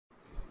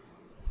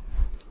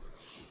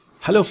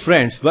Hello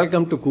friends,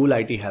 welcome to Cool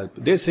IT Help.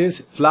 This is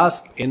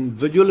Flask in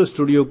Visual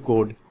Studio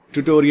Code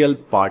tutorial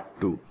part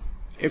 2.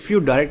 If you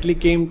directly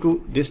came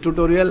to this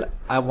tutorial,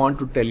 I want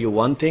to tell you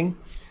one thing.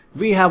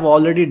 We have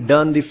already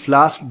done the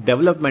Flask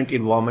development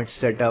environment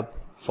setup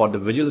for the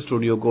Visual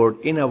Studio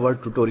Code in our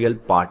tutorial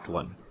part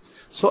 1.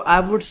 So I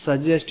would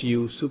suggest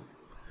you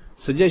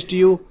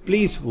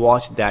please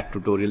watch that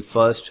tutorial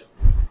first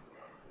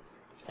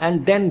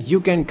and then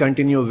you can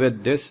continue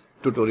with this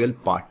tutorial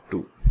part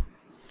 2.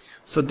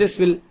 So this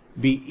will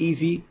be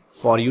easy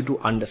for you to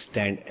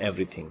understand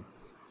everything.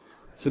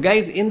 So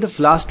guys, in the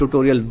Flask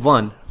tutorial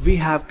 1 we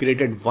have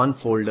created one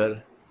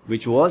folder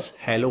which was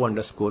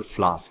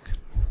hello_flask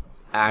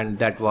and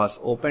that was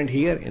opened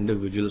here in the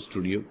Visual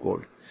Studio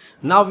Code.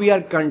 Now we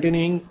are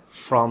continuing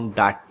from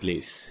that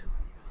place.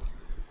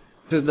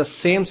 This is the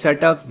same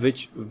setup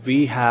which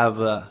we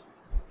have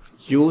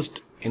used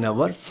in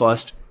our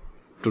first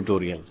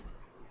tutorial.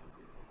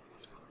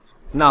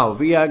 Now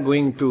we are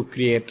going to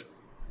create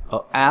an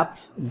app,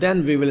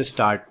 then we will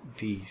start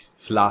the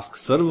Flask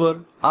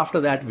server. After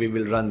that we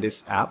will run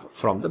this app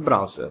from the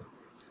browser.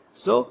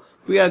 So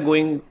we are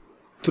going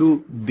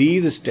through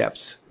these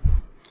steps.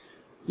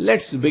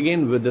 Let's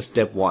begin with the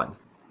step 1.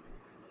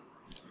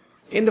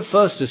 In the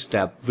first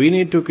step we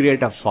need to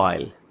create a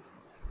file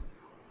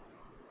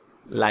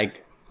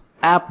like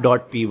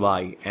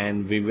app.py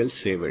and we will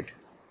save it.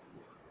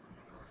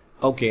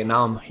 Okay,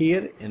 now I'm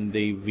here in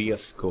the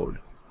VS Code.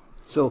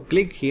 So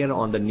click here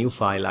on the new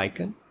file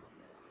icon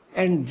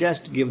and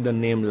just give the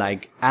name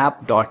like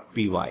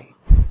app.py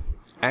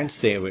and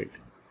save it.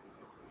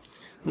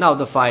 Now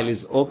the file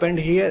is opened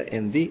here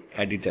in the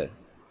editor.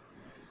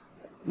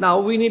 Now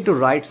we need to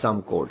write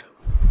some code.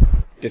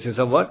 This is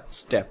our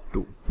step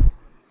 2.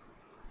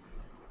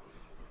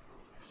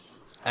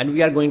 And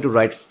we are going to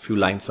write few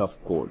lines of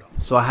code.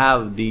 So I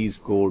have these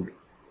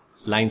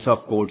lines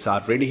of codes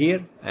are ready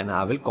here and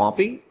I will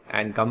copy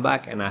and come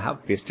back and I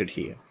have pasted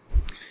here.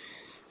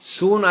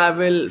 Soon I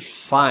will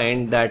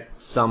find that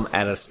some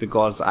errors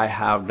because I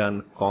have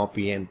done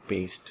copy and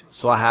paste.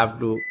 So I have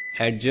to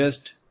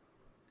adjust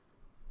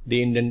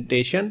the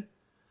indentation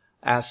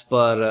as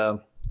per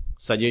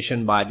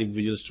suggestion by the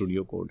Visual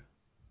Studio Code.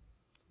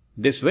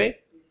 This way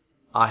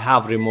I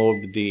have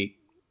removed the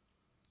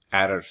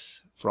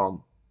errors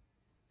from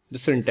the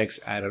syntax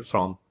error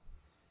from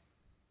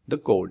the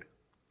code.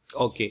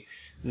 Okay,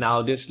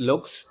 now this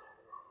looks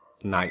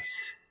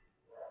nice.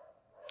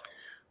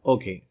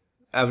 Okay.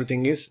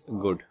 Everything is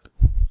good.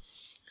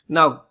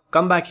 Now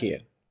come back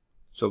here.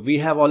 So we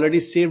have already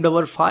saved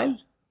our file.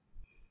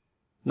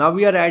 Now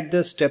we are at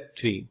the step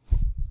 3.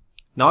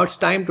 Now it's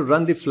time to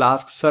run the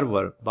Flask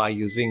server by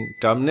using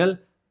terminal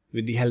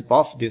with the help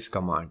of this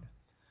command.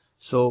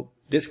 So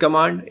this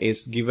command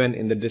is given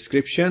in the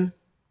description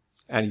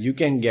and you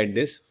can get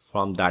this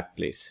from that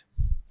place.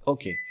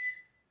 Okay,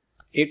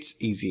 it's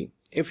easy.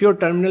 If your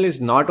terminal is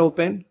not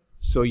open,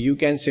 so you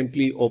can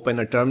simply open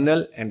a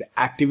terminal and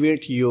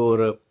activate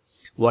your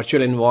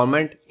virtual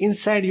environment.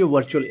 Inside your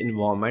virtual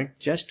environment,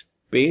 just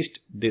paste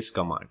this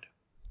command: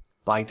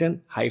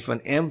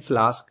 python-m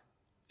flask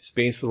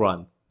space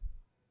run.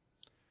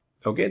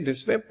 Okay,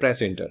 this way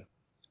press enter.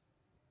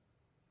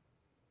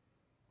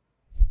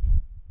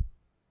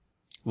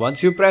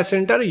 Once you press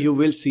enter, you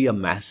will see a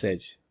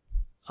message.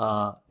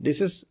 This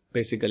is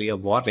basically a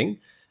warning,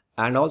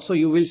 and also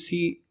you will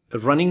see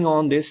running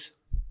on this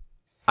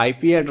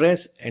IP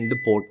address and the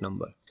port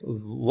number.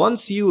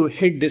 Once you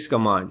hit this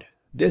command,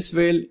 this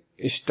will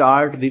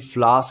start the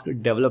Flask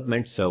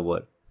development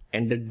server,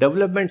 and the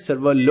development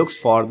server looks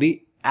for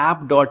the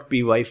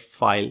app.py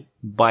file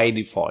by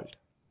default,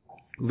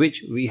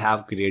 which we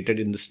have created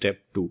in the step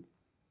 2.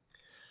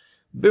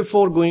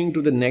 Before going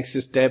to the next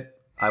step,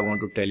 I want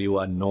to tell you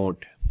a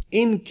note.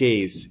 In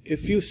case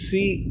if you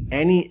see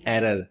any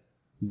error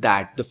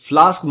that the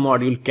Flask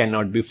module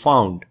cannot be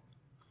found,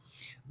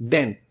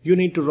 then you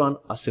need to run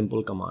a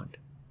simple command.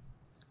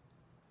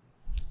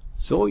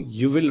 So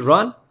you will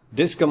run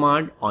this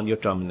command on your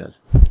terminal: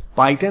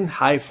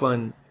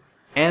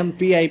 python-m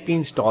pip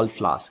install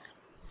flask.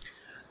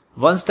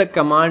 Once the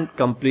command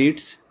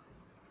completes,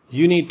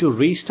 you need to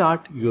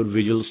restart your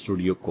Visual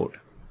Studio Code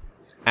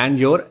and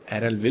your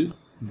error will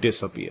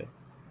disappear.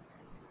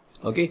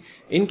 Okay,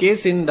 in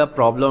case in the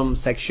problem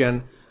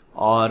section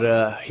or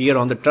here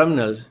on the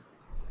terminal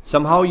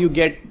somehow you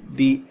get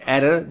the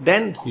error,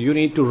 then you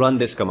need to run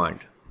this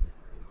command.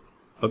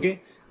 Okay,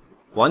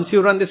 once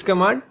you run this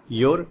command,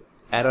 your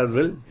error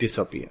will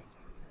disappear.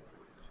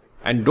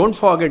 And don't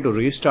forget to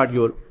restart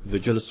your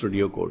Visual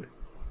Studio Code.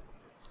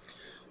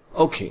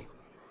 Okay,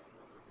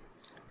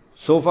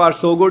 so far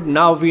so good.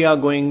 Now we are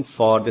going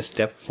for the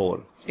step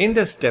 4. In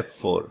the step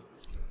 4,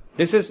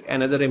 this is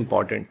another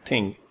important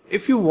thing.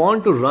 If you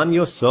want to run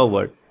your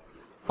server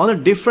on a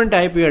different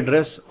IP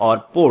address or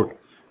port,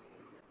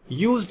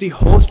 use the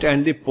host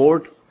and the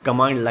port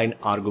command line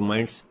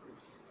arguments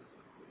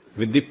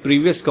with the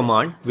previous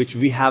command which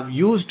we have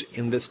used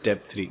in the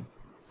step 3.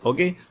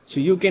 Okay,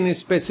 so you can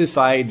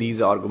specify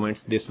these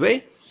arguments this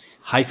way: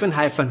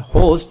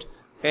 --host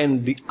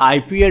and the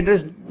IP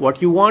address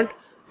what you want,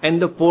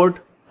 and the port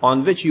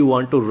on which you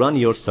want to run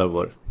your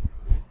server.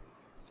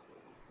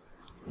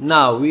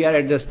 Now we are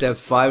at the step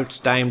 5. It's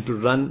time to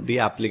run the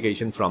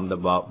application from the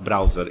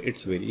browser.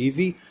 It's very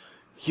easy.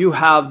 You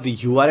have the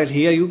URL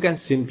here. You can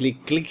simply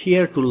click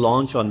here to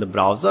launch on the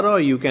browser, or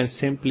you can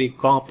simply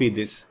copy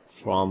this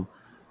from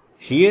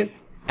here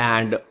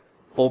and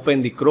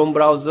open the Chrome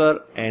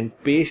browser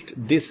and paste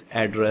this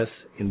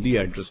address in the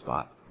address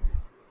bar.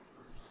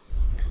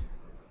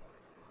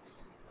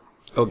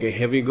 Okay,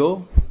 here we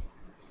go,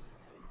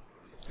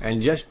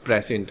 and just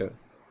press enter,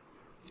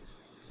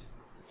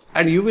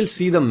 and you will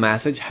see the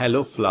message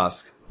hello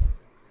Flask.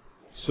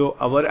 So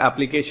our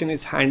application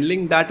is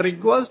handling that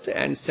request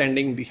and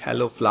sending the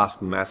hello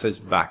Flask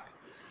message back.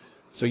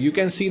 So you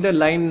can see the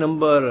line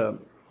number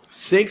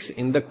 6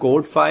 in the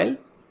code file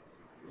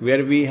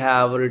where we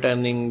have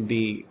returning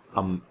the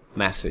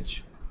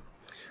message.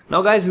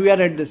 Now guys, we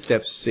are at the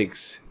step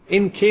 6.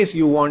 In case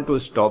you want to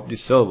stop the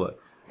server,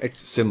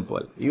 it's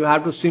simple. You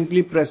have to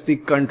simply press the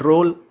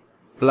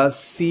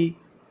Ctrl+C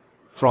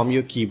from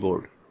your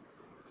keyboard,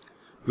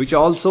 which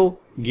also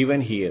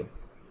given here.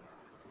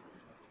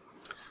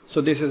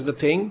 So this is the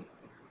thing,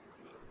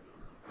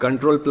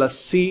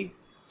 Ctrl+C,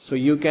 so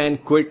you can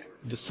quit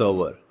the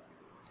server.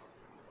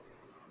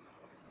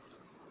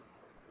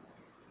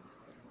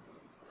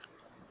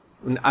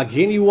 And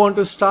again you want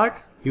to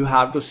start, you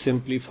have to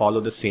simply follow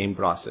the same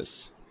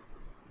process.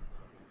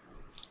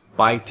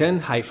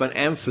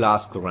 Python-m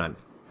flask run,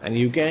 and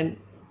you can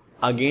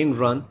again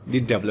run the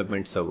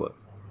development server.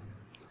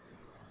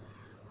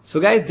 So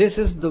guys, this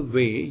is the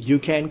way you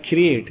can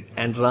create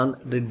and run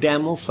the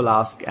demo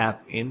Flask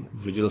app in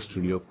Visual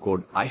Studio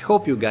Code. I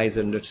hope you guys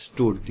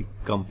understood the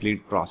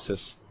complete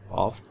process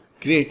of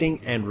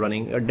creating and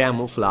running a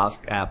demo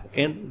Flask app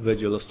in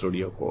Visual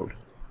Studio Code.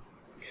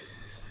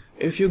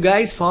 If you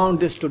guys found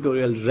this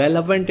tutorial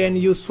relevant and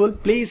useful,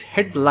 please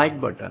hit the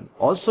like button.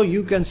 Also,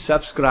 you can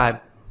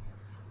subscribe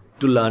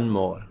to learn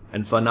more.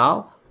 And for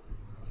now,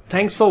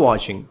 thanks for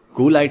watching.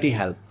 Cool IT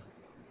Help.